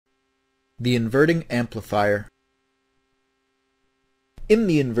The inverting amplifier. In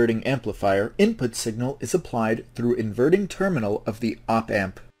the inverting amplifier, input signal is applied through inverting terminal of the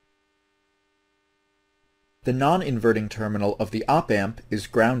op-amp. The non-inverting terminal of the op-amp is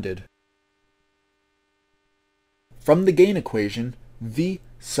grounded. From the gain equation, V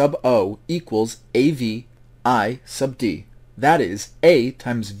sub O equals AV I sub D. That is, A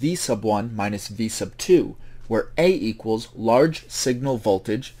times V sub 1 minus V sub 2, where A equals large signal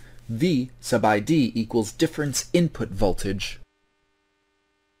voltage, V sub ID equals difference input voltage.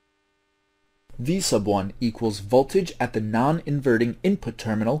 V sub 1 equals voltage at the non-inverting input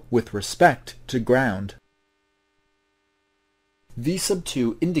terminal with respect to ground. V sub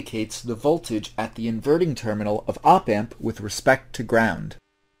 2 indicates the voltage at the inverting terminal of op-amp with respect to ground.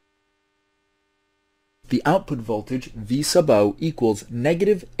 The output voltage V sub O equals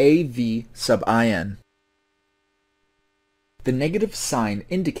negative AV sub IN. The negative sign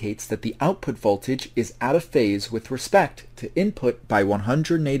indicates that the output voltage is out of phase with respect to input by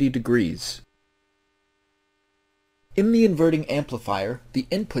 180 degrees. In the inverting amplifier, the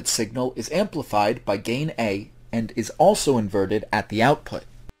input signal is amplified by gain A and is also inverted at the output.